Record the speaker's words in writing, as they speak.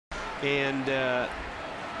and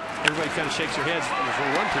everybody kind of shakes their heads for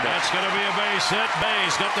run production. That's going to be a base hit.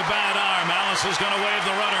 Bay's got the bad arm. Alice is going to wave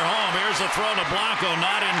the runner home. Here's the throw to Blanco,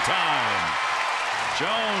 not in time.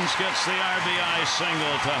 Jones gets the RBI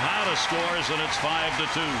single. Tejada scores, and it's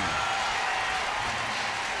 5-2.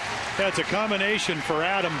 That's a combination for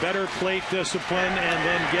Adam. Better plate discipline and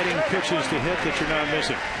then getting pitches to hit that you're not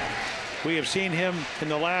missing. We have seen him in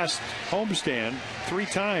the last homestand 3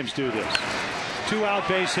 times do this. 2 out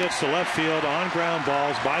base hits to left field on ground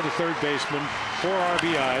balls by the third baseman, 4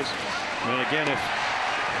 RBIs. And again, if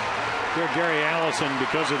you're Gary Allison,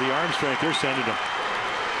 because of the arm strength, you're sending him.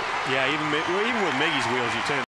 Yeah, even with Miggy's wheels, you tend